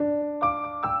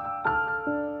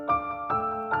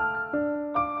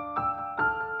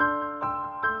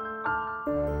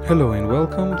Hello and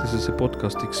welcome. This is a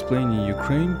podcast explaining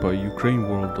Ukraine by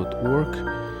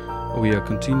ukraineworld.org. We are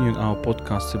continuing our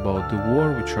podcast about the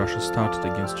war which Russia started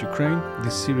against Ukraine.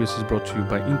 This series is brought to you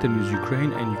by Internews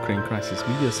Ukraine and Ukraine Crisis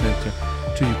Media Center,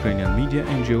 two Ukrainian media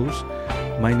NGOs.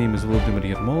 My name is Volodymyr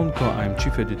Yermolenko. I am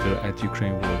chief editor at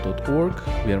ukraineworld.org.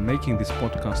 We are making this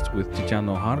podcast with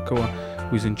Tatiana Harkova,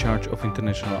 who is in charge of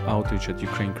international outreach at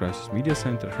Ukraine Crisis Media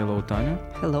Center. Hello, Tanya.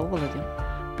 Hello, Volodya.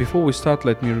 Before we start,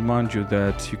 let me remind you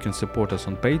that you can support us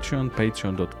on Patreon,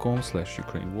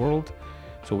 patreon.com/UkraineWorld.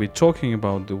 So we're talking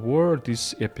about the war.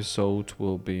 This episode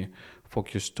will be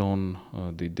focused on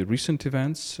the recent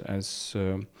events.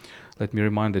 Let me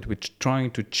remind that we're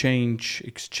trying to exchange,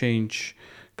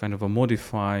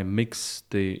 modify, mix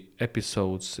the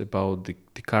episodes about the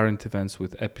current events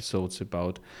with episodes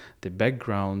about the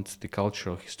background, the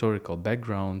cultural, historical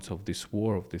background of this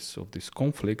war, of this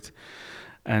conflict.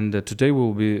 And today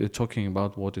we'll be talking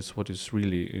about what is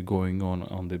really going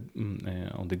on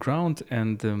the ground.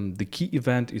 And the key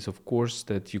event is, of course,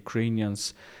 that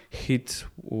Ukrainians hit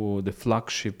the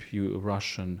flagship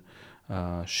Russian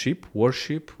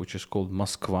warship, which is called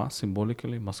Moskva.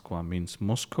 Symbolically, Moskva means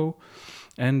Moscow,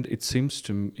 and it seems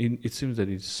that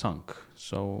it sunk.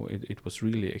 So it was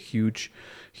really a huge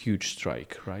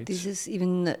strike, right? This is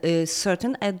even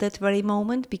certain at that very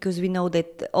moment, because we know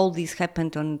that all this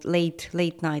happened on late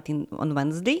night on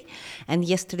Wednesday, and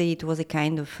yesterday it was a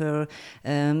kind of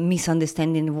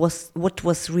misunderstanding what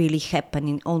was really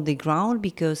happening on the ground,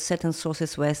 because certain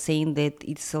sources were saying that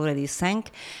it's already sank,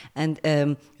 and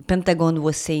Pentagon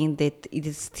was saying that it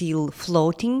is still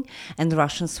floating, and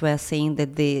Russians were saying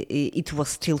that it was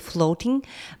still floating.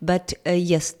 But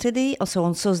yesterday, also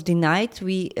on Thursday night,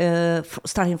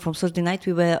 starting from Thursday night,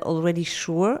 we were already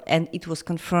sure, and it was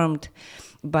confirmed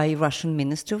by Russian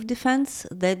Minister of Defense,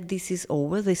 that this is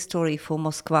over. The story for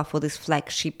Moskva, for this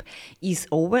flagship, is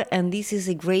over, and this is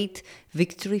a great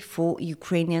victory for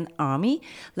Ukrainian army.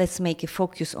 Let's make a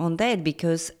focus on that,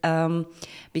 because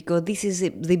this is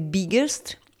the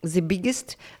biggest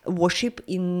warship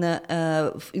in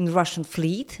Russian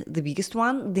fleet, the biggest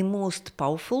one, the most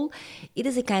powerful. It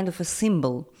is a kind of a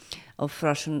symbol of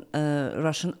Russian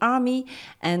army,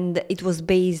 and it was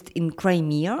based in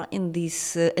Crimea, in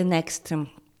this annexed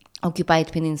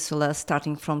occupied peninsula,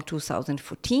 starting from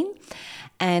 2014.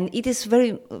 And it is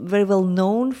very, very well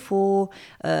known from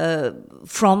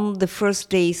the first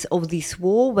days of this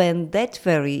war, when that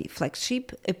very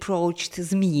flagship approached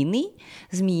Zmyiny,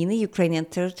 Ukrainian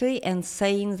territory, and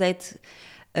saying that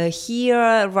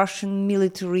here Russian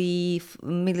military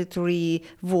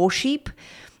warship.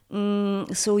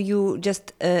 So you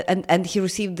just and he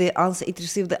received the answer. It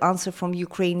received the answer from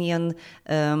Ukrainian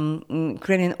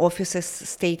officers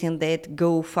stating that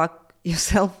go fuck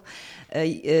yourself.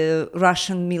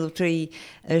 Russian military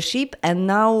ship. And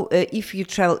now if we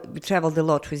traveled a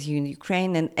lot with you in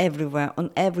Ukraine, and everywhere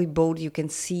on every boat you can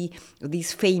see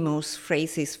these famous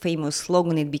phrases, famous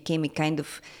slogan. It became a kind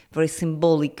of very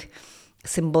symbolic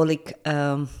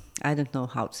I don't know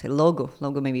how to say, logo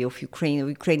maybe of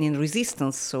Ukrainian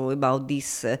resistance, so about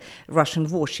this Russian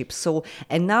warship. So,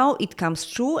 and now it comes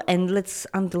true, and let's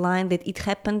underline that it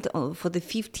happened for the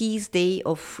 50th day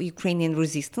of Ukrainian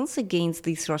resistance against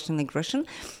this Russian aggression.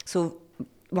 So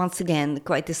once again,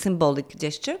 quite a symbolic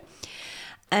gesture.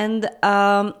 And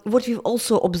what we've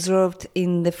also observed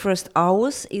in the first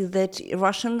hours is that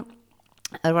Russian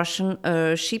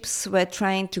ships were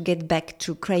trying to get back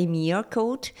to Crimea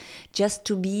coast, just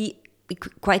to be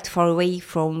quite far away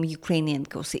from Ukrainian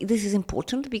coast. This is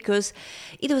important because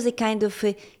it was a kind of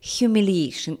a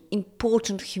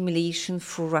important humiliation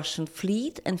for Russian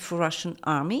fleet and for Russian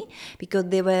army, because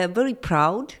they were very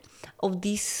proud of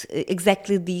this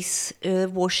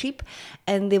warship,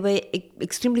 and they were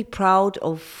extremely proud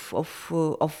of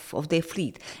their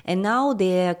fleet. And now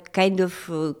they are kind of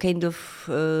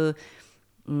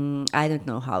I don't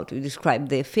know how to describe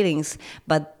their feelings,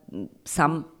 but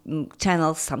some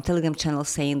Telegram channels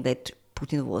saying that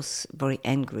Putin was very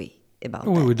angry about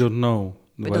that. We don't know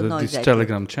whether these exactly.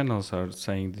 Telegram channels are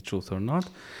saying the truth or not.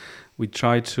 We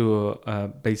try to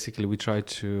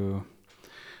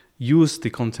use the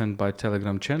content by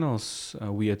Telegram channels,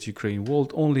 we at Ukraine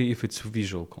World, only if it's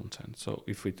visual content. So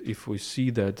if we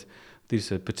see that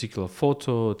there's a particular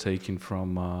photo taken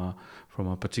from a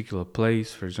particular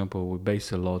place, for example, we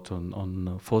base a lot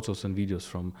on photos and videos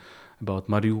about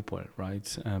Mariupol,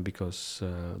 right? Because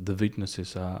the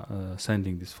witnesses are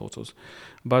sending these photos.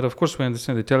 But of course, we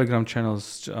understand the Telegram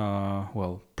channels,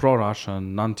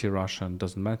 pro-Russian, anti-Russian,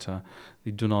 doesn't matter.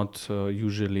 They do not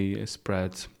usually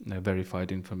spread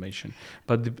verified information.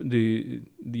 But the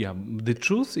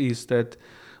truth is that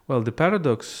Well, the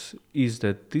paradox is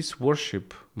that this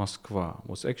warship, Moskva,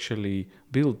 was actually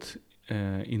built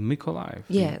in Mykolaiv,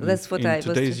 Yeah, that's what in I was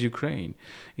today's Ukraine,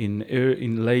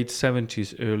 in late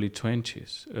 70s, early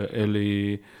 20s,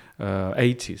 early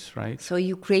 80s, right? So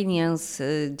Ukrainians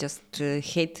just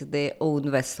hit their own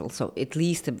vessel. So at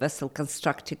least a vessel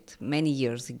constructed many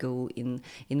years ago in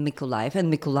Mykolaiv.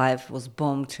 And Mykolaiv was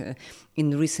bombed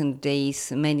in recent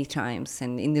days many times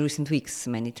and in the recent weeks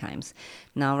many times.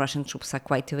 Now Russian troops are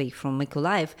quite away from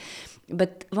Mykolaiv.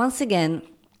 But once again,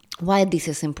 why this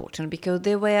is important? Because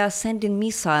they were sending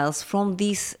missiles from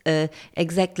this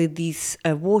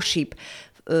warship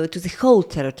to the whole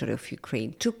territory of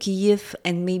Ukraine, to Kiev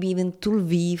and maybe even to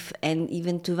Lviv and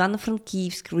even to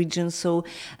Ivano-Frankivsk region. So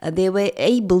they were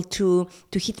able to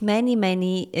hit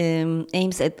many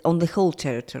aims on the whole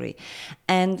territory.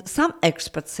 And some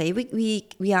experts say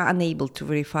we are unable to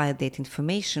verify that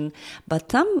information, but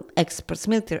some experts,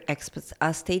 military experts,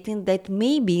 are stating that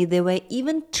maybe there were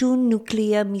even 2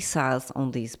 nuclear missiles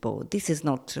on this boat. This is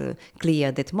not clear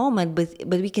at that moment,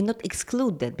 but we cannot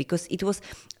exclude that because it was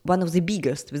one of the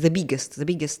biggest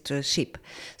ship.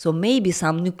 So maybe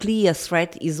some nuclear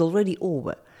threat is already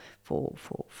over for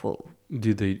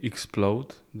Did they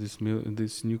explode these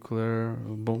nuclear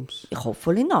bombs?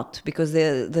 Hopefully not, because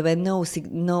there were no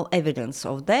evidence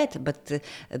of that. But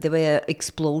there were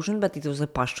explosion, but it was a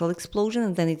partial explosion,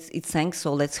 and then it sank.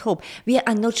 So let's hope. We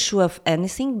are not sure of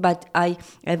anything, but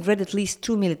I've read at least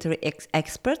 2 military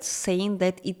experts saying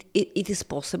that it is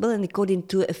possible, and according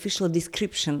to official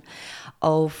description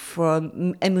of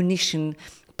ammunition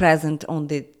present on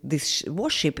this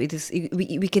warship,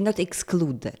 we cannot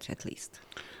exclude that at least.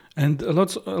 And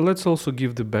let's also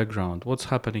give the background. What's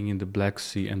happening in the Black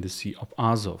Sea and the Sea of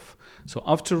Azov? So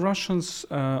after Russians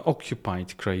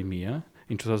occupied Crimea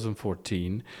in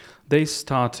 2014, they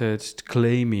started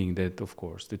claiming that, of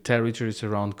course, the territories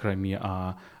around Crimea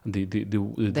are the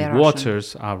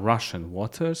waters are Russian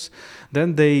waters.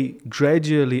 Then they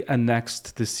gradually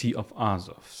annexed the Sea of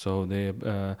Azov. So they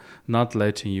not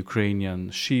letting Ukrainian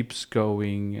ships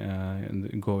going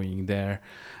there,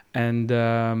 and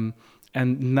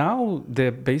now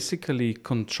they're basically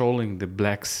controlling the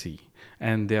Black Sea,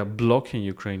 and they are blocking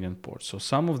Ukrainian ports. So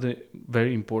some of the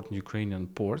very important Ukrainian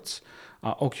ports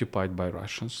are occupied by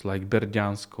Russians, like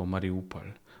Berdyansk or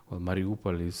Mariupol. Well,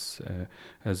 Mariupol is,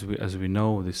 as we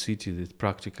know, the city that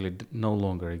practically no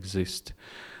longer exists.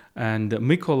 And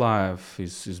Mykolaiv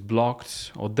is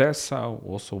blocked. Odessa,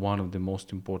 also one of the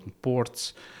most important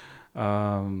ports.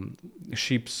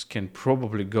 Ships can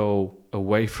probably go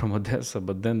away from Odessa,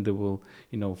 but then they will,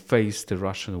 face the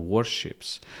Russian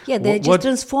warships. Yeah, they're just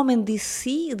transforming this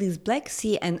sea, this Black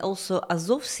Sea, and also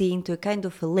Azov Sea into a kind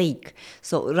of a lake,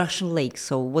 so Russian lake.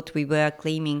 So what we were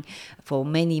claiming for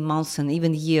many months and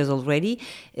even years already,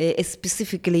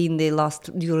 specifically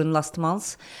during last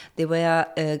months, they were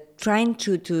trying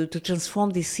to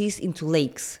transform these seas into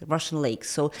lakes, Russian lakes.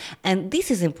 So, and this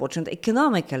is important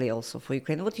economically also for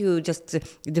Ukraine. What you just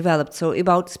developed. So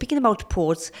speaking about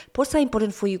ports are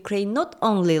important for Ukraine not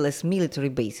only as military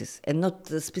bases and not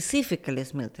specifically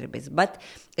as military bases, but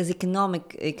as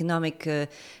economic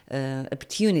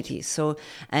opportunities. So,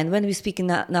 and when we speak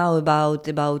now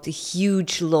about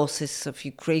huge losses of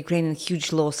Ukraine and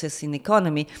huge losses in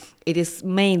economy, it is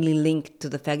mainly linked to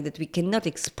the fact that we cannot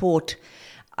export,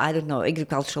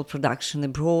 agricultural production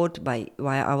abroad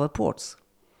via our ports.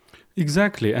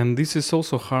 Exactly, and this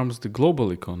also harms the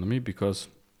global economy because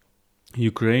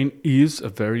Ukraine is a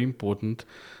very important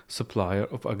supplier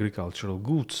of agricultural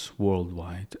goods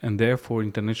worldwide, and therefore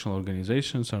international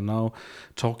organizations are now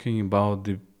talking about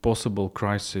the possible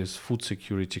crisis, food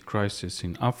security crisis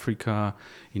in Africa,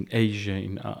 in Asia,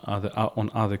 on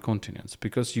other continents,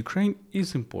 because Ukraine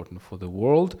is important for the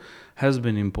world, has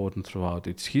been important throughout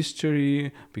its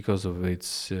history because of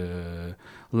its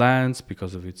lands,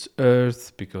 because of its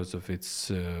earth, because of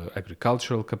its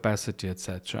agricultural capacity,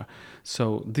 etc.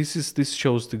 So this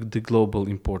shows the global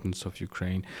importance of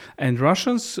Ukraine. And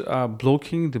Russians are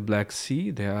blocking the Black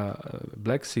Sea.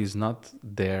 Black Sea is not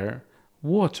their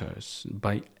waters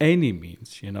by any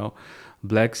means.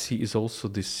 Black Sea is also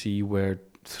the sea where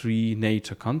 3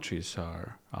 NATO countries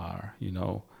are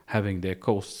having their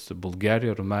coasts: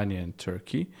 Bulgaria, Romania, and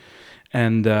Turkey.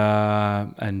 And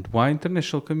why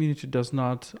international community does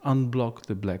not unblock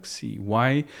the Black Sea?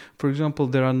 Why, for example,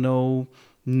 there are no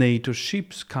NATO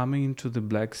ships coming into the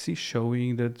Black Sea,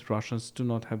 showing that Russians do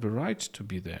not have a right to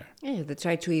be there? Yeah, they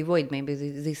try to avoid maybe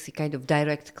this kind of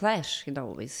direct clash,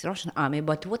 with Russian army.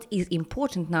 But what is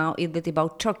important now is that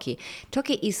about Turkey.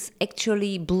 Turkey is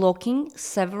actually blocking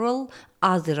several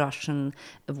other Russian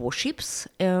warships,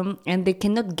 and they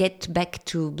cannot get back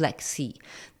to Black Sea.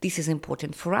 This is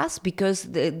important for us because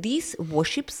these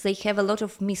warships, they have a lot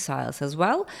of missiles as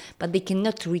well, but they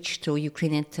cannot reach to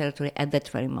Ukrainian territory at that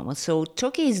very moment. So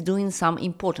Turkey is doing some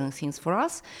important things for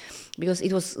us because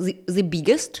it was the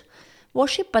biggest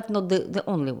warship, but not the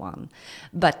only one.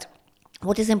 But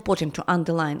what is important to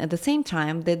underline at the same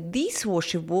time that this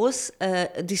warship was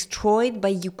destroyed by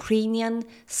Ukrainian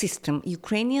system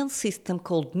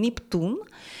called Neptune.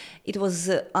 It was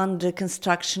under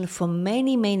construction for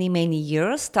many, many, many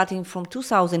years, starting from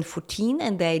 2014,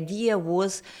 and the idea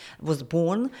was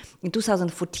born in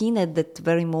 2014 at that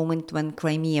very moment when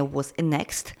Crimea was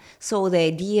annexed. So the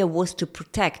idea was to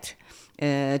protect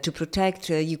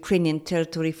Ukrainian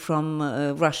territory from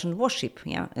Russian warship,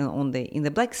 in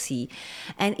the Black Sea,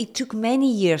 and it took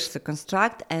many years to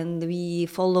construct. And we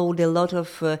followed a lot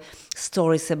of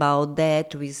stories about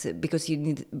that, because they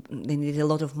needed a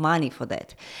lot of money for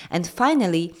that. And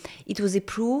finally, it was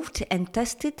approved and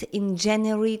tested in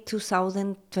January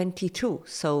 2022.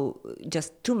 So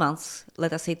just 2 months,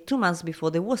 let us say 2 months before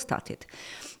the war started.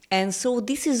 And so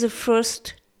this is the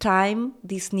first time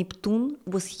this Neptune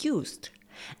was used,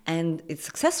 and it's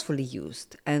successfully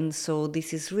used. And so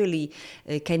this is really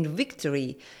a kind of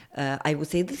victory. I would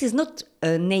say this is not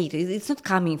NATO. It's not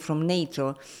coming from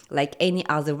NATO like any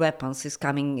other weapons is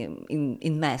coming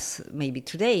in mass. Maybe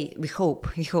today, we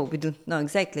hope. We don't know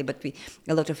exactly, but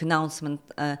a lot of announcement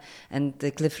and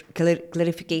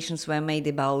clarifications were made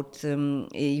about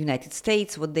United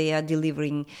States, what they are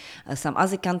delivering, some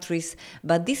other countries.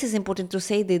 But this is important to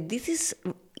say that this is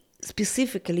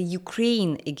specifically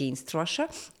Ukraine against Russia,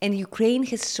 and Ukraine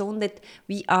has shown that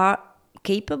we are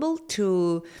capable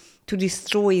to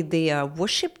destroy their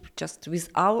warship just with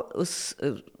our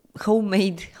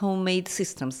homemade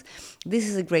systems. This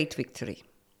is a great victory.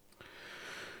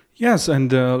 Yes,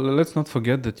 and let's not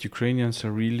forget that Ukrainians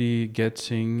are really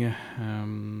getting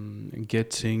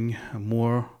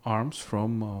more arms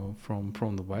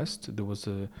from the West. There was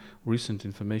a recent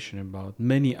information about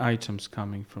many items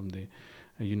coming from the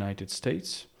United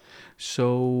States.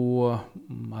 So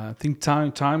I think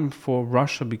time for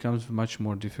Russia becomes much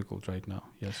more difficult right now.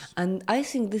 Yes. And I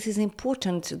think this is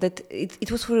important that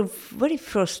it was for the very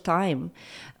first time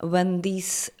when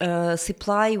this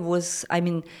supply was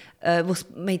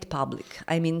made public.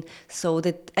 So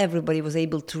that everybody was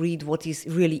able to read what is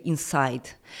really inside.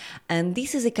 And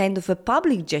this is a kind of a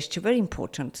public gesture, very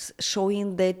important,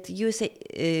 showing that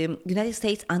United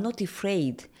States are not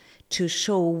afraid to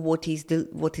show what is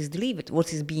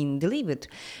being delivered,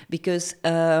 because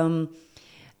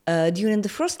during the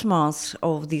first months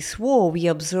of this war, we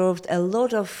observed a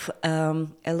lot of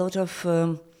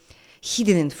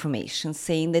hidden information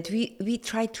saying that we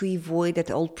try to avoid at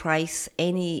all price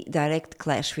any direct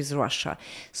clash with Russia.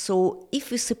 So if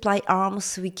we supply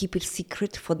arms, we keep it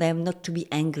secret for them not to be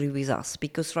angry with us,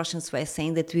 because Russians were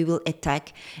saying that we will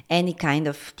attack any kind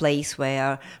of place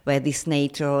where these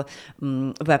NATO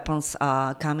weapons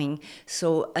are coming.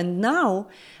 So, and now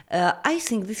I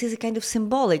think this is a kind of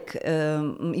symbolic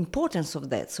importance of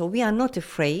that. So we are not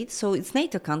afraid. So it's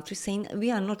NATO countries saying we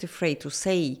are not afraid to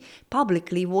say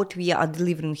publicly what we are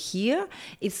delivering here.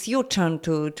 It's your turn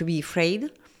to be afraid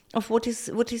of what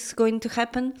is going to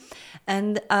happen.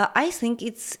 And I think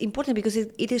it's important because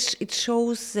it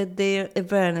shows that their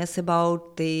awareness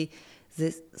about the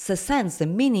sense, the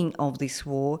meaning of this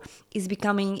war is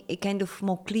becoming a kind of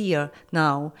more clear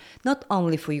now, not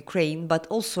only for Ukraine, but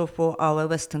also for our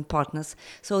Western partners.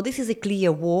 So this is a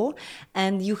clear war,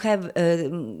 and you have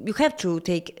to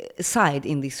take a side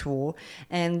in this war.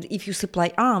 And if you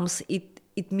supply arms,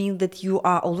 it means that you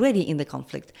are already in the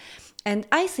conflict. And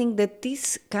I think that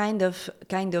this kind of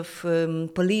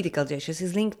political gestures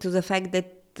is linked to the fact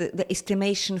that the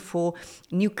estimation for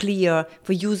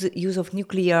use of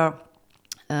nuclear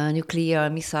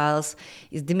missiles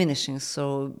is diminishing.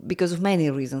 So because of many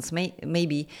reasons,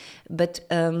 maybe, but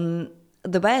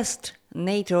the West,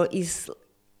 NATO is.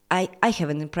 I have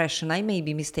an impression, I may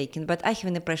be mistaken, but I have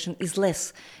an impression is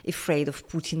less afraid of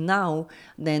Putin now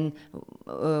than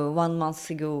 1 month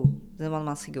ago.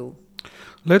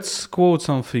 Let's quote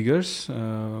some figures.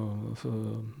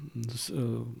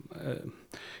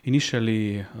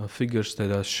 Initially, figures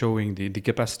that are showing the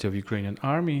capacity of Ukrainian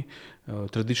army.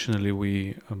 Traditionally,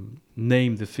 we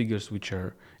name the figures which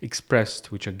are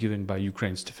expressed, which are given by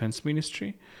Ukraine's defense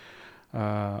ministry.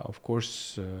 Of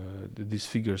course, these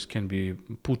figures can be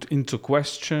put into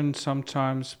question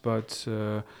sometimes, but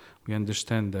we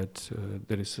understand that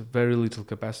there is very little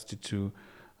capacity to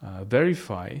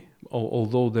verify,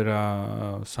 although there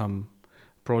are some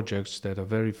projects that are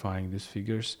verifying these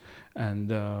figures,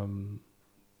 and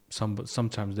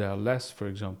sometimes there are less, for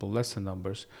example, lesser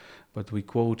numbers, but we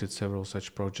quoted several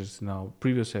such projects in our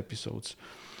previous episodes.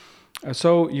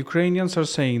 So Ukrainians are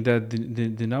saying that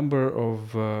the number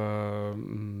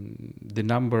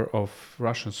of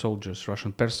Russian soldiers,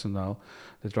 Russian personnel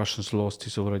that Russians lost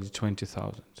is already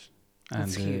 20,000,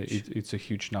 and it's a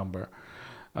huge number.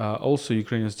 Also,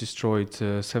 Ukrainians destroyed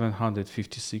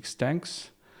 756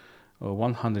 tanks,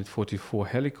 144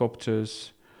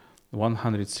 helicopters,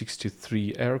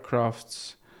 163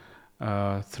 aircrafts,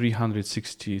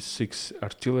 366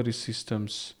 artillery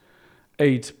systems,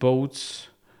 8 boats,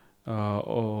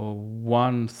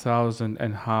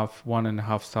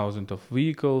 1,500 of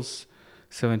vehicles,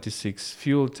 76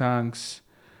 fuel tanks,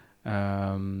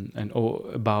 and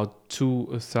about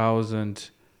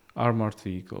 2,000 armored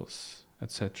vehicles,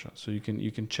 etc. So you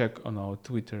can check on our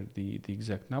Twitter the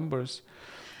exact numbers.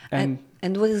 And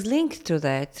what is linked to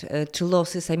that, to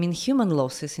losses, I mean human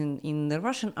losses in the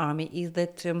Russian army, is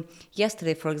that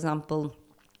yesterday, for example,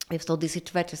 I saw this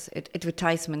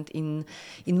advertisement in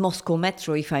Moscow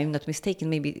metro, if I'm not mistaken.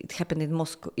 Maybe it happened in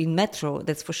Moscow, in metro,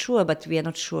 that's for sure, but we are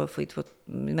not sure if it was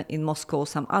in Moscow or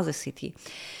some other city.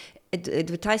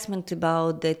 Advertisement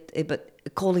about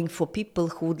calling for people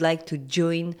who would like to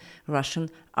join Russian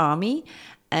army,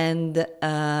 and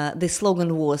the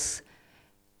slogan was,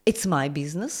 "It's my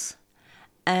business,"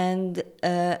 and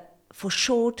for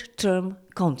short-term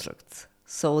contracts.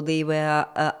 So they were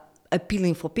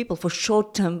appealing for people for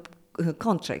short-term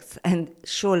contracts, and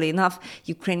surely enough,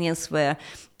 Ukrainians were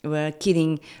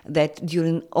kidding that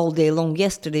during all day long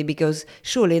yesterday, because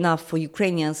surely enough for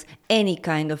Ukrainians, any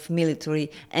kind of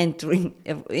military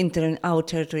entering our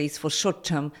territories for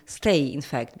short-term stay, in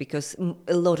fact, because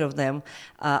a lot of them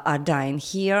are dying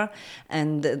here,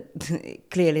 and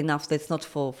clearly enough, that's not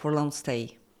for long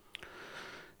stay.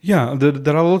 Yeah,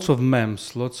 there are lots of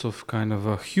memes, lots of kind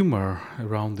of humor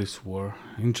around this war,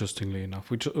 interestingly enough,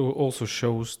 which also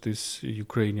shows this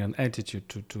Ukrainian attitude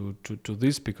to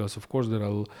this, because of course there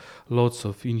are lots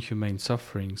of inhumane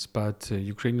sufferings, but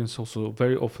Ukrainians also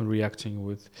very often reacting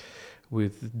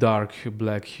with dark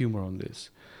black humor on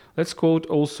this. Let's quote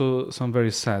also some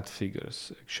very sad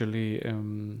figures, actually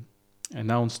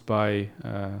announced by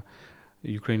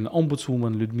Ukrainian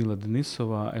ombudswoman Lyudmila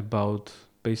Denisova about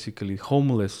basically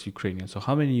homeless Ukrainians. So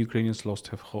how many Ukrainians lost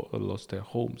their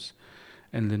homes?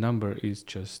 And the number is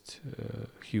just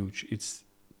huge. It's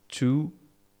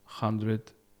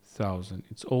 200,000.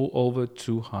 It's all over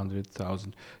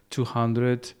 200,000.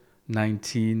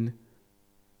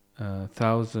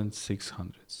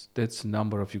 219,600. That's the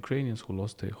number of Ukrainians who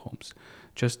lost their homes.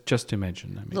 Just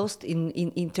imagine. I mean. Lost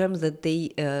in terms that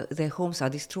their homes are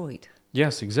destroyed.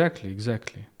 Yes, exactly.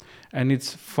 And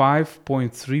it's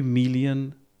 5.3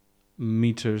 million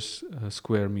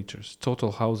square meters.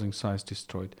 Total housing size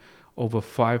destroyed. Over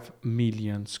 5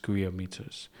 million square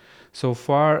meters. So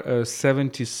far,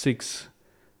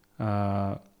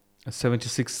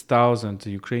 76,000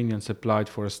 Ukrainians applied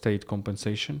for a state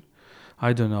compensation.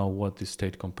 I don't know what the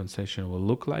state compensation will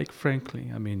look like,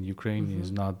 frankly. I mean, Ukraine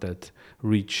is not that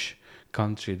rich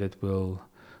country that will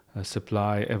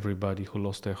supply everybody who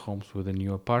lost their homes with a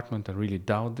new apartment. I really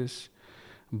doubt this.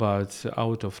 But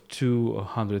out of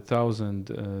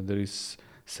 200,000, there is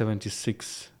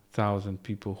 76,000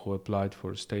 people who applied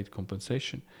for state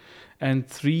compensation, and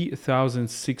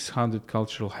 3,600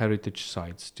 cultural heritage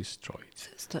sites destroyed.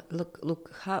 So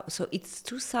look how. So it's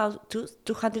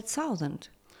 200,000.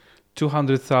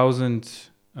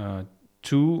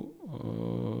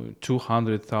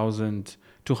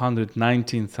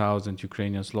 219,000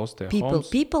 Ukrainians lost their homes.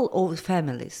 People or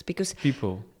families? Because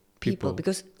people.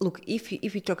 Because look, if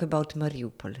we talk about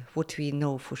Mariupol, what we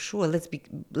know for sure, let's be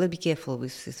careful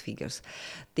with these figures.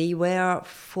 They were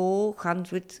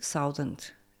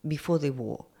 400,000 before the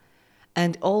war,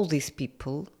 and all these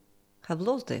people have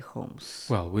lost their homes.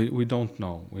 Well, we don't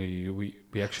know. We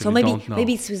actually don't know.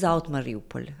 Maybe it's without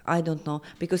Mariupol. I don't know,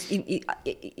 because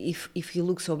if you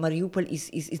look, so Mariupol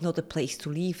is not a place to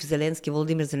live.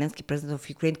 Volodymyr Zelensky, president of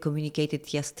Ukraine,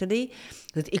 communicated yesterday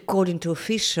that according to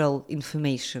official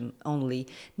information, only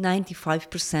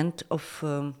 95%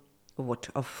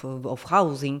 of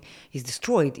housing is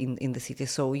destroyed in the city.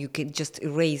 So you can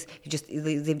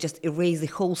they've just erased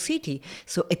the whole city.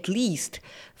 So at least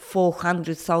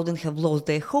 400,000 have lost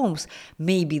their homes.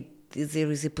 Maybe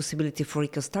there is a possibility for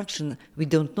reconstruction. We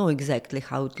don't know exactly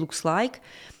how it looks like,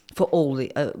 for all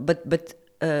the,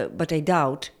 but I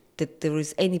doubt that there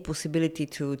is any possibility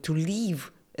to leave.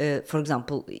 For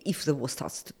example, if the war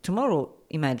starts tomorrow,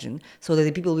 imagine, so that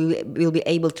the people will be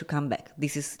able to come back.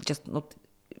 This is just not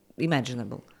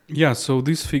imaginable. Yeah, so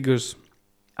these figures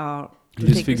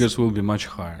will be much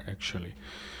higher, actually.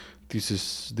 This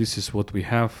is what we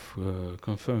have,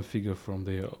 confirmed figure from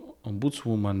the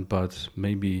ombudswoman, but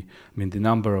maybe, the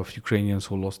number of Ukrainians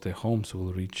who lost their homes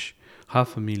will reach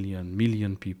 500,000,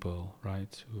 million people,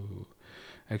 right?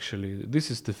 Actually,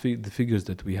 this is the figures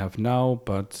that we have now,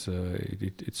 but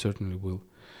it certainly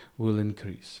will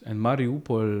increase. And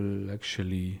Mariupol,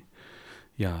 actually,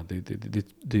 yeah,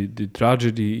 the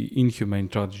tragedy, inhumane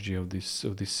tragedy of this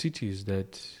city is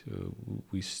that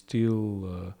we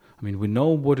still, we know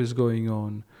what is going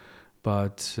on,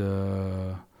 but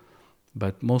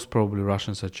most probably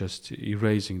Russians are just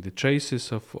erasing the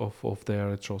traces of their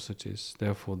atrocities.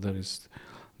 Therefore, there is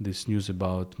this news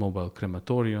about mobile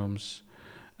crematoriums.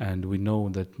 And we know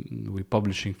that we're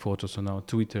publishing photos on our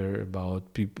Twitter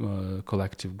about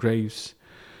collective graves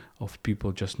of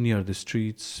people just near the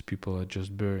streets. People are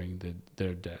just burying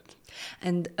their dead.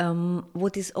 And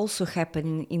what is also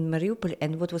happening in Mariupol,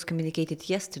 and what was communicated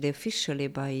yesterday officially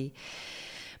by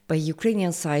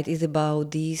Ukrainian side, is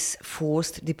about these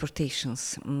forced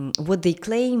deportations. What they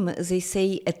claim, they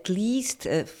say at least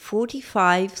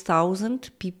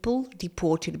 45,000 people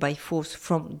deported by force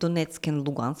from Donetsk and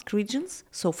Lugansk regions,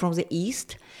 so from the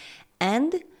east,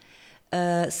 and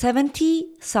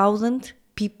 70,000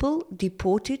 people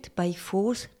deported by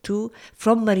force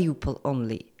from Mariupol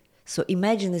only. So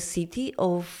imagine a city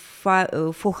of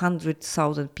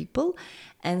 400,000 people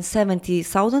and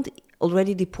 70,000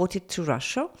 already deported to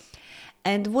Russia.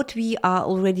 And what we are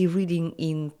already reading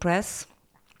in press,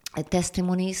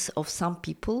 testimonies of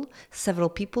several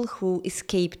people who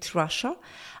escaped Russia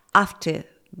after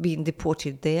being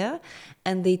deported there,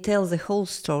 and they tell the whole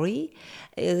story.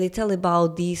 They tell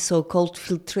about these so-called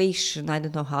filtration, I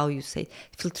don't know how you say,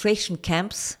 filtration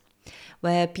camps,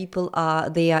 where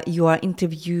you are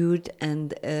interviewed,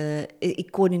 and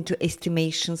according to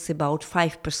estimations, about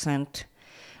 5%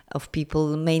 of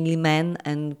people, mainly men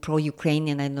and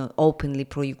pro-Ukrainian, I know openly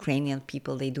pro-Ukrainian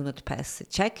people, they do not pass the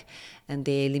check, and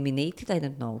they eliminated, I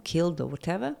don't know, killed or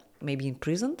whatever, maybe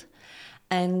imprisoned.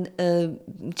 And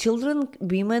children,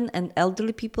 women, and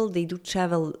elderly people, they do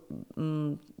travel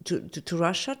to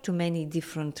Russia, to many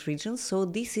different regions. So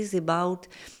this is about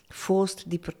forced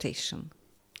deportation.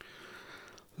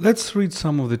 Let's read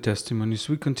some of the testimonies.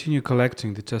 We continue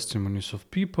collecting the testimonies of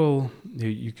people.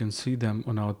 You can see them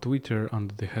on our Twitter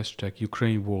under the hashtag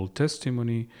Ukraine World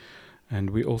Testimony. And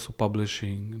we're also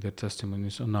publishing the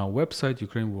testimonies on our website,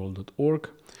 ukraineworld.org.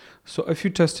 So a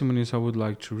few testimonies I would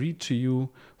like to read to you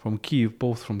from Kyiv,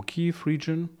 both from Kyiv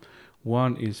region.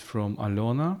 One is from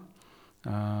Alona,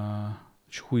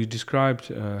 who described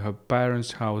her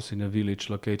parents' house in a village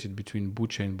located between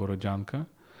Bucha and Borodyanka.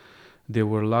 They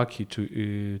were lucky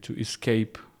to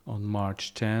escape on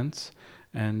March 10th,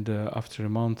 and after a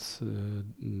month,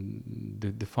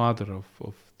 the father of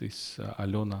this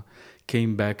Alona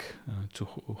came back to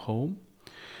home.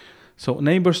 So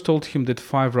neighbors told him that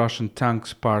 5 Russian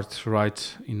tanks parked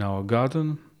right in our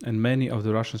garden, and many of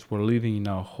the Russians were living in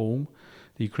our home.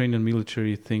 The Ukrainian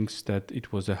military thinks that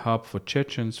it was a hub for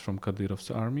Chechens from Kadyrov's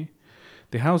army.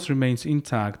 The house remains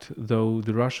intact, though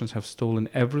the Russians have stolen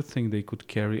everything they could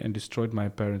carry and destroyed my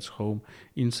parents' home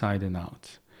inside and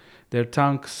out. Their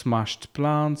tanks smashed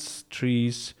plants,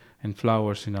 trees, and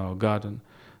flowers in our garden.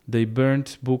 They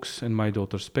burned books and my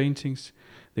daughter's paintings.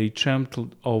 They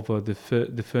trampled over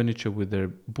the furniture with their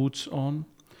boots on.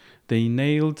 They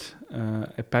nailed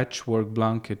a patchwork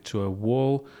blanket to a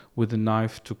wall with a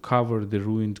knife to cover the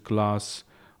ruined glass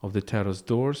of the terrace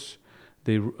doors.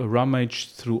 They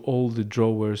rummaged through all the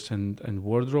drawers and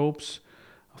wardrobes.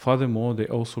 Furthermore, they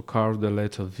also carved the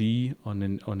letter V on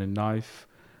a knife,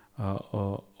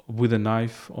 with a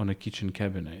knife on a kitchen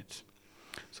cabinet.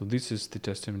 So this is the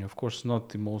testimony. Of course, not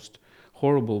the most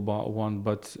horrible one,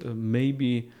 but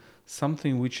maybe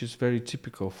something which is very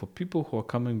typical for people who are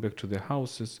coming back to their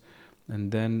houses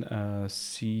and then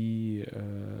see,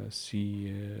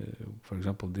 for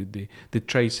example, the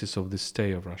traces of the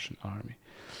stay of Russian army.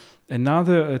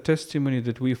 Another testimony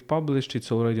that we've published,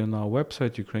 it's already on our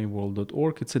website,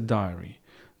 ukraineworld.org. It's a diary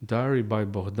by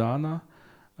Bogdana,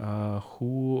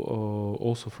 who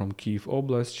also from Kyiv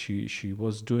Oblast. She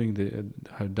was doing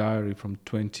her diary from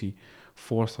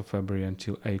 24th of February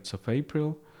until 8th of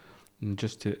April. And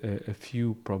just a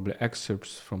few probably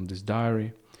excerpts from this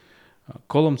diary.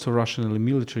 Columns of Russian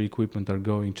military equipment are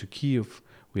going to Kyiv.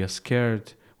 We are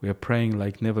scared. We are praying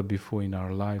like never before in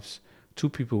our lives 2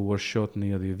 people were shot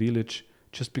near the village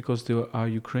just because they are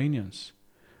Ukrainians.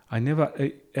 I never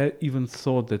even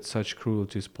thought that such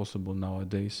cruelty is possible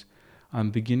nowadays.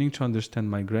 I'm beginning to understand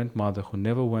my grandmother who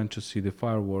never went to see the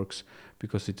fireworks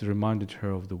because it reminded her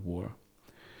of the war.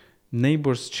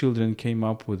 Neighbors' children came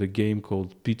up with a game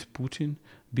called Beat Putin.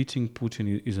 Beating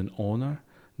Putin is an honor.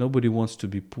 Nobody wants to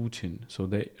be Putin, so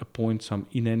they appoint some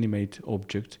inanimate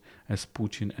object as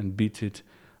Putin and beat it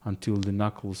until the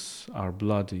knuckles are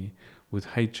bloody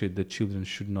with hatred that children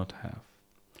should not have.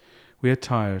 We are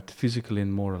tired, physically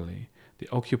and morally. The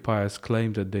occupiers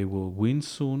claim that they will win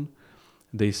soon.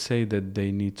 They say that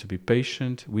they need to be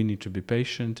patient, we need to be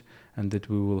patient, and that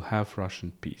we will have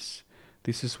Russian peace.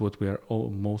 This is what we are all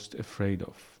most afraid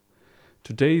of.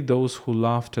 Today, those who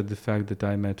laughed at the fact that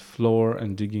I met floor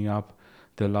and digging up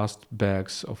their last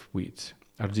bags of wheat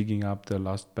are digging up their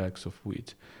last bags of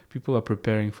wheat. People are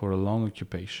preparing for a long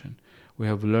occupation. We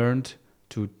have learned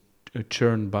to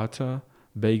churn butter,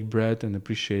 bake bread, and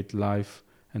appreciate life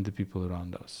and the people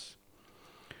around us.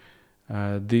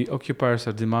 The occupiers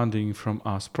are demanding from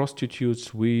us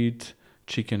prostitutes, wheat,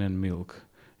 chicken, and milk.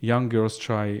 Young girls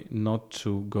try not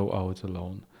to go out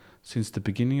alone. Since the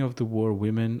beginning of the war,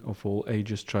 women of all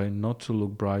ages try not to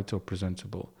look bright or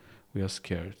presentable. We are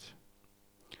scared.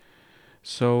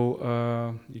 So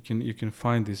you can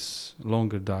find this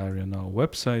longer diary on our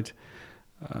website,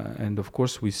 and of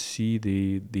course we see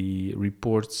the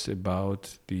reports about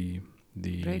the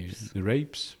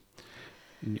rapes,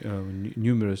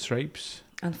 numerous rapes.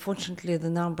 Unfortunately, the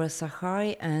numbers are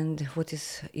high, and what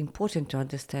is important to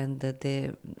understand that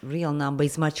the real number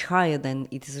is much higher than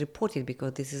it is reported,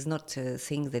 because this is not a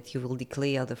thing that you will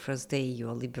declare the first day you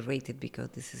are liberated, because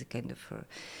this is a kind of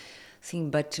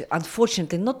thing. But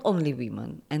unfortunately, not only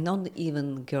women and not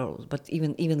even girls, but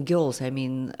even girls. I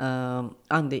mean,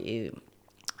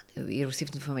 we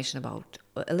received information about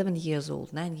 11 years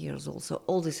old, 9 years old, so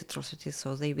all these atrocities,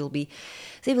 so they will be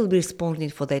responding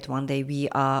for that one day, we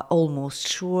are almost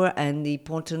sure. And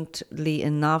importantly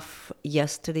enough,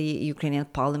 yesterday Ukrainian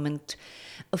parliament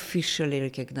officially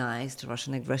recognized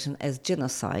Russian aggression as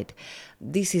genocide.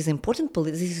 This is important,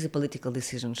 this is a political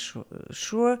decision,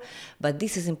 sure, but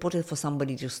this is important for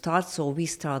somebody to start, so we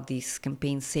start this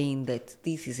campaign saying that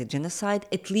this is a genocide,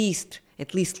 at least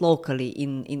locally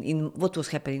in what was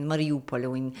happening in Mariupol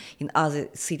or in other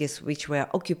cities which were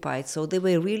occupied. So they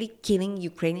were really killing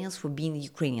Ukrainians for being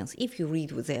Ukrainians. If you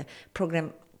read with the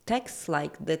program texts,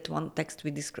 like that one text we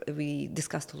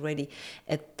discussed already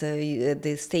at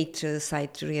the state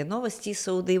site RIA Novosti,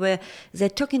 so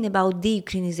they're talking about the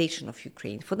Ukrainization of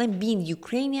Ukraine. For them, being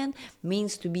Ukrainian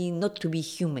means not to be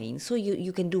humane. So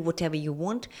you can do whatever you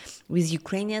want with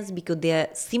Ukrainians because they are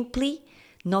simply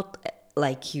not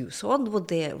like you. So on what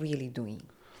they are really doing.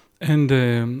 And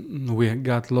we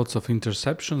got lots of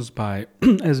interceptions by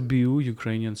SBU,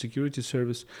 Ukrainian Security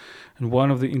Service. And one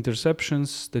of the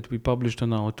interceptions that we published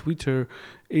on our Twitter,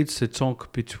 it's a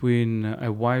talk between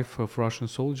a wife of Russian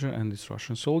soldier and this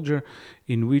Russian soldier,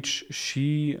 in which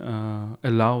she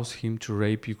allows him to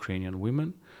rape Ukrainian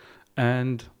women.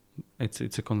 And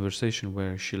it's a conversation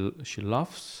where she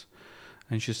laughs.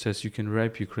 And she says, you can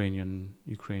rape Ukrainian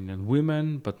women,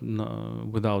 but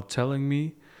without telling me,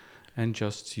 and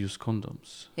just use condoms.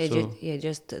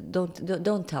 Just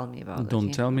don't tell me about it.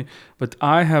 Don't tell me. But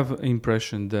I have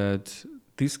impression that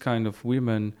this kind of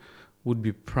women would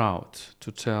be proud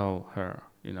to tell her,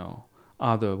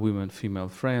 other women, female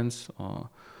friends, or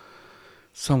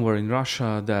somewhere in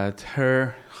Russia, that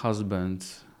her husband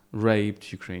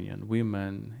raped Ukrainian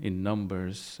women in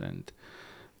numbers. And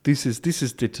This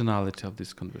is the tonality of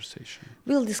this conversation.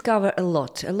 We'll discover a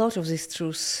lot of these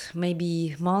truths, maybe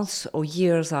months or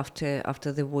years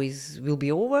after the war will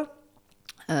be over.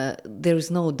 There is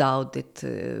no doubt that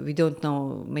we don't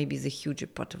know maybe the huge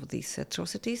part of these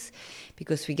atrocities,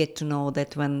 because we get to know that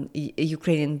when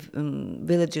Ukrainian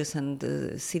villages and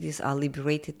cities are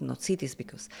liberated, not cities,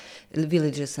 because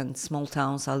villages and small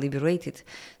towns are liberated.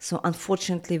 So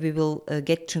unfortunately, we will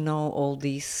get to know all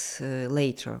this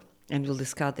later. And we'll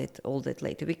discuss all that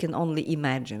later. We can only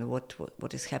imagine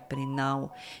what is happening now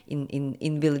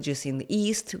in villages in the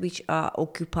east which are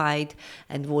occupied,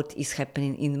 and what is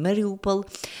happening in Mariupol.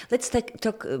 Let's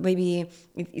talk maybe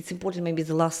it's important, maybe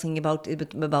the last thing about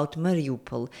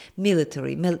Mariupol,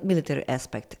 military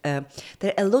aspect.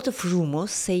 There are a lot of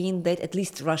rumors saying that, at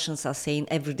least Russians are saying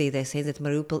every day, they say that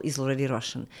Mariupol is already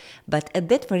Russian. But at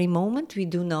that very moment, we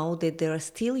do know that there are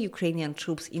still Ukrainian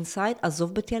troops inside,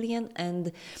 Azov battalion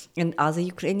and other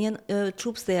Ukrainian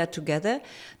troops. They are together.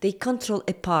 They control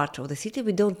a part of the city.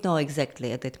 We don't know exactly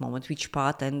at that moment which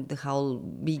part and how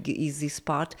big is this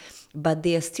part, but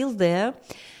they are still there.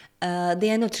 They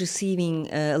are not receiving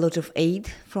a lot of aid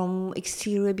from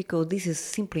exterior because this is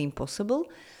simply impossible.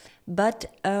 But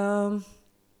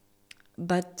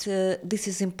this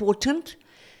is important,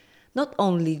 not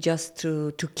only just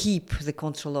to keep the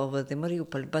control over the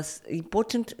Mariupol, but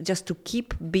important just to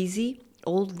keep busy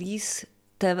all these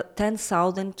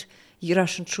 10,000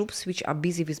 Russian troops which are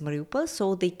busy with Mariupol,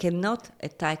 so they cannot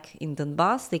attack in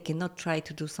Donbass, they cannot try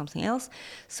to do something else.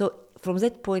 So from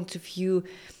that point of view,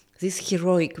 this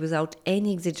heroic, without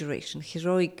any exaggeration,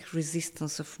 heroic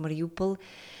resistance of Mariupol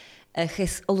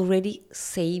has already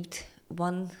saved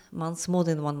 1 month, more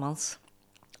than 1 month,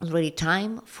 already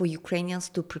time for Ukrainians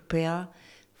to prepare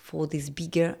for this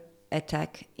bigger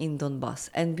attack in Donbass.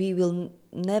 And we will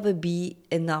never be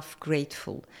enough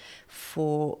grateful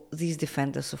for these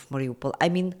defenders of Mariupol. I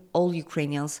mean, all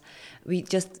Ukrainians. We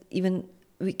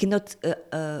cannot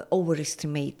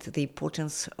overestimate the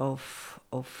importance of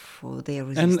their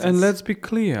resistance. And let's be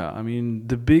clear. I mean,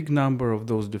 the big number of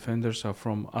those defenders are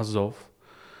from Azov.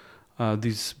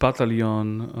 This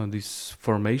battalion, this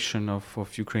formation of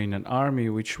Ukrainian army,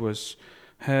 which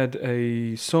had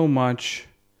so much,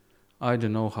 I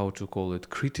don't know how to call it,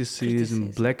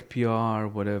 criticism, black PR,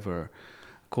 whatever,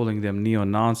 calling them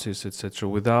neo-Nazis, etc.,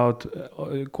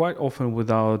 quite often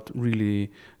without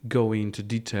really going into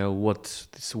detail what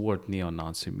this word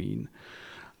neo-Nazi mean.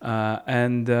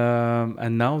 And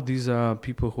now these are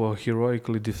people who are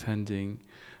heroically defending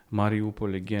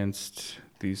Mariupol against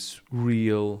this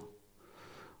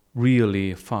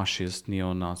really fascist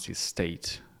neo-Nazi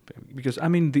state. Because, I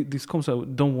mean, this concept, I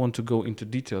don't want to go into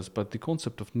details, but the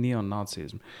concept of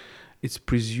neo-Nazism, it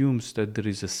presumes that there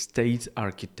is a state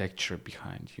architecture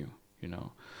behind you,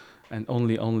 and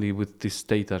only with this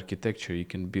state architecture you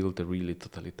can build a really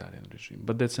totalitarian regime.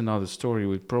 But that's another story.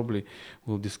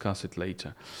 We'll discuss it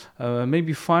later.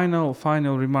 Maybe final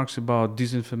remarks about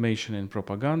disinformation and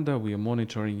propaganda. We are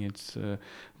monitoring it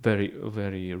very,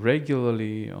 very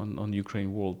regularly on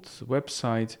Ukraine World's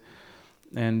website.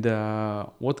 And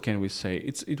what can we say?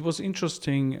 It was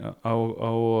interesting.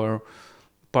 Our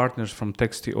partners from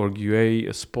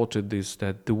Texti.org.ua spotted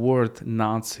that the word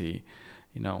Nazi,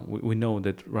 we know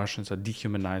that Russians are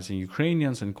dehumanizing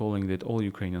Ukrainians and calling that all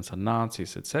Ukrainians are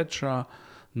Nazis, etc.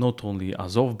 Not only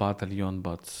Azov battalion,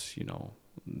 but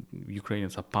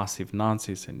Ukrainians are passive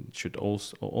Nazis and should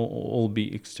also all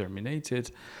be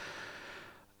exterminated.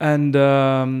 And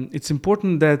it's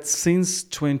important that since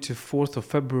 24th of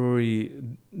February,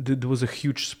 there was a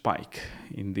huge spike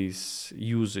in this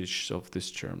usage of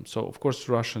this term. So, of course,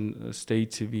 Russian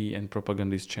state TV and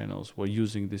propagandist channels were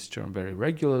using this term very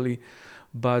regularly.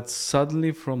 But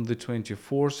suddenly from the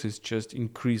 24th, it's just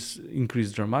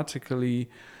increased dramatically.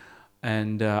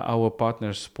 And our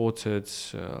partners spotted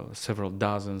several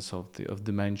dozens of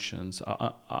the mentions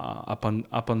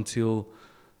up until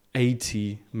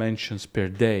 80 mentions per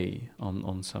day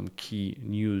on some key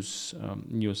news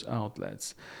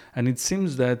outlets. And it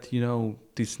seems that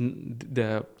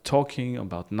they're talking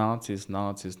about Nazis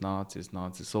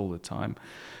all the time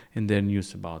in their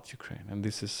news about Ukraine. And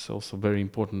this is also a very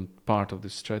important part of the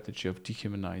strategy of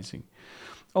dehumanizing.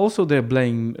 Also, they're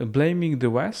blaming the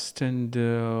West, and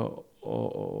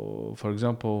for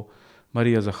example,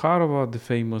 Maria Zakharova, the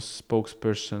famous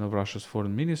spokesperson of Russia's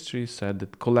foreign ministry, said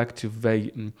that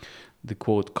the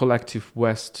quote, collective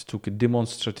West took a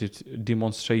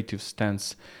demonstrative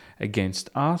stance against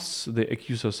us. They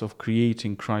accuse us of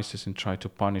creating crisis and try to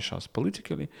punish us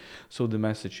politically. So the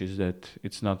message is that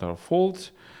it's not our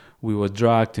fault. We were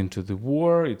dragged into the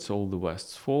war. It's all the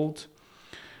West's fault.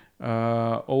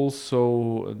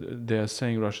 Also,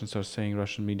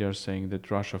 Russian media are saying that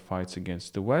Russia fights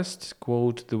against the West.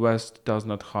 Quote, the West does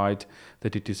not hide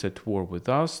that it is at war with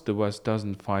us. The West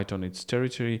doesn't fight on its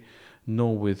territory,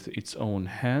 nor with its own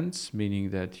hands, meaning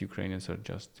that Ukrainians are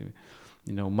just,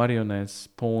 marionettes,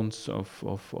 pawns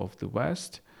of the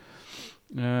West.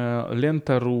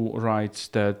 Lenta.ru writes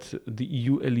that the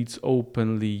EU elites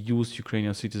openly use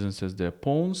Ukrainian citizens as their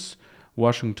pawns.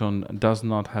 Washington does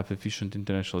not have efficient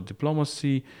international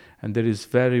diplomacy, and there is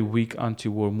very weak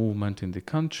anti-war movement in the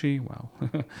country. Well,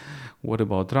 what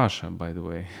about Russia, by the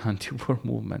way? Anti-war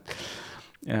movement.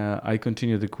 I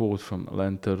continue the quote from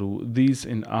Lenta.ru. These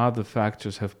and other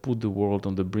factors have put the world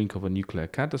on the brink of a nuclear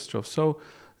catastrophe. So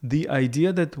the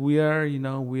idea that we're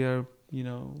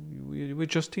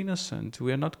just innocent.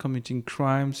 We are not committing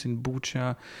crimes in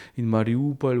Bucha, in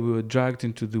Mariupol. We were dragged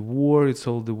into the war. It's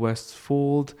all the West's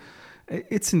fault.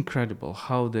 It's incredible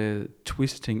how they're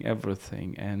twisting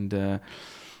everything. And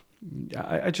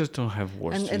I just don't have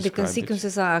words to And the describe it.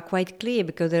 consequences are quite clear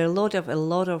because there are a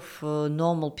lot of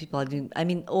normal people. I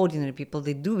mean, ordinary people.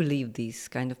 They do believe this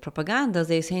kind of propaganda.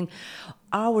 They're saying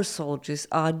our soldiers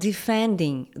are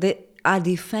defending. They are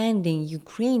defending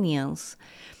Ukrainians.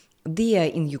 They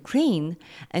are in Ukraine,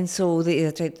 and so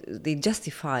they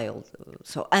justify all.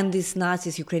 So and these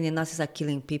Nazis, Ukrainian Nazis, are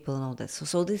killing people and all that.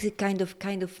 So this is kind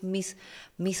of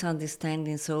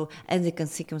misunderstanding. So and the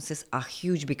consequences are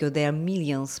huge because there are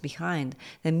millions behind.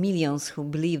 There are millions who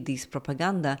believe this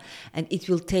propaganda, and it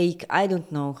will take I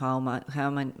don't know how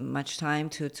much time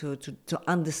to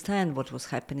understand what was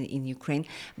happening in Ukraine.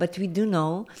 But we do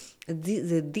know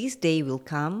this day will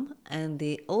come, and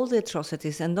all the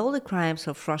atrocities and all the crimes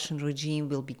of Russian regime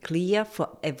will be clear for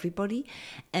everybody,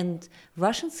 and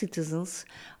Russian citizens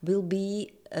will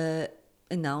be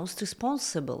announced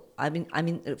responsible. I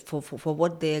mean, for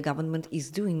what their government is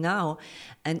doing now,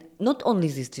 and not only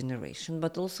this generation,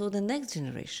 but also the next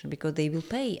generation, because they will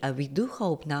pay. We do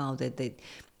hope now that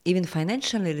even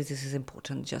financially, this is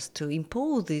important, just to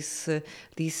impose this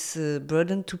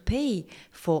burden to pay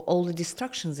for all the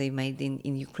destructions they made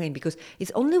in Ukraine, because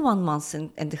it's only 1 month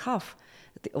and a half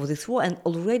of this war, and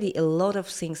already a lot of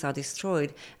things are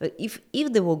destroyed. But if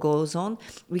the war goes on,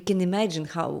 we can imagine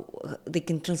how they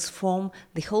can transform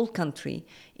the whole country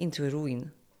into a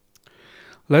ruin.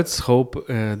 Let's hope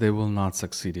they will not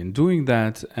succeed in doing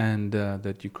that, and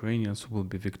that Ukrainians will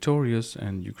be victorious,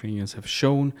 and Ukrainians have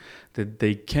shown that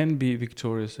they can be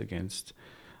victorious against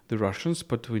the Russians,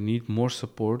 but we need more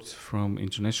support from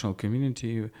international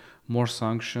community, more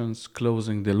sanctions,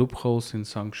 closing the loopholes in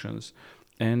sanctions,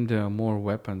 and more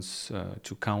weapons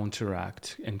to counteract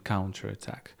and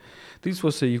counterattack. This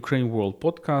was a Ukraine World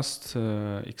podcast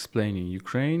explaining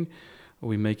Ukraine.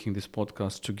 We're making this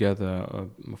podcast together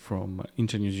from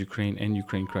Internews Ukraine and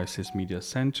Ukraine Crisis Media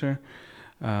Center.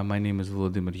 My name is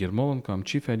Volodymyr Yermolenko. I'm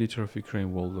chief editor of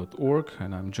UkraineWorld.org,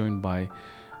 and I'm joined by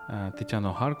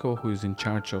Tetiana Harkova, who is in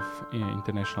charge of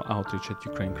international outreach at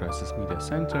Ukraine Crisis Media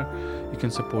Center. You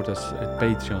can support us at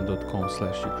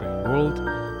patreon.com/UkraineWorld.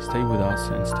 Stay with us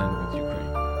and stand with Ukraine.